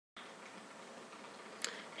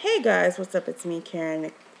Hey guys, what's up? It's me,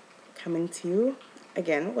 Karen, coming to you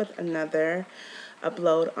again with another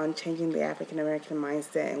upload on changing the African American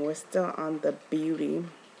mindset, and we're still on the beauty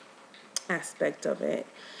aspect of it.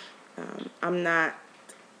 I'm not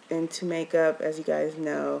into makeup, as you guys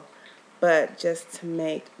know, but just to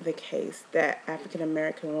make the case that African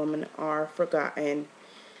American women are forgotten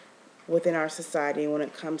within our society when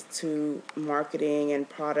it comes to marketing and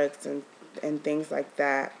products and things like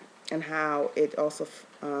that, and how it also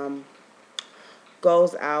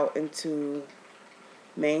goes out into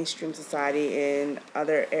mainstream society in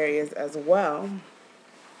other areas as well.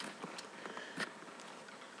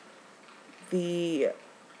 The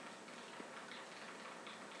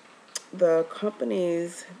the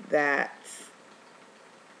companies that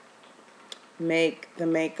make the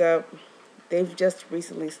makeup, they've just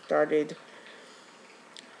recently started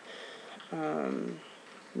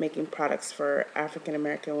making products for African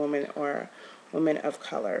American women or women of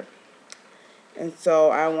color. And so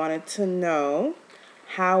I wanted to know,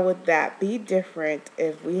 how would that be different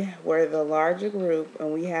if we were the larger group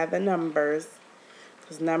and we had the numbers,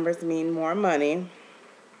 because numbers mean more money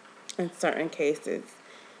in certain cases.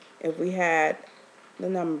 If we had the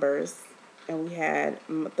numbers and we had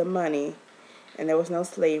the money and there was no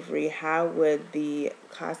slavery, how would the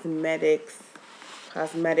cosmetic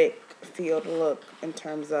field look in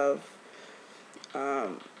terms of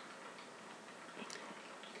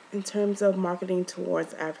marketing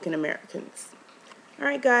towards African Americans? All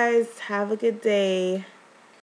right, guys, have a good day.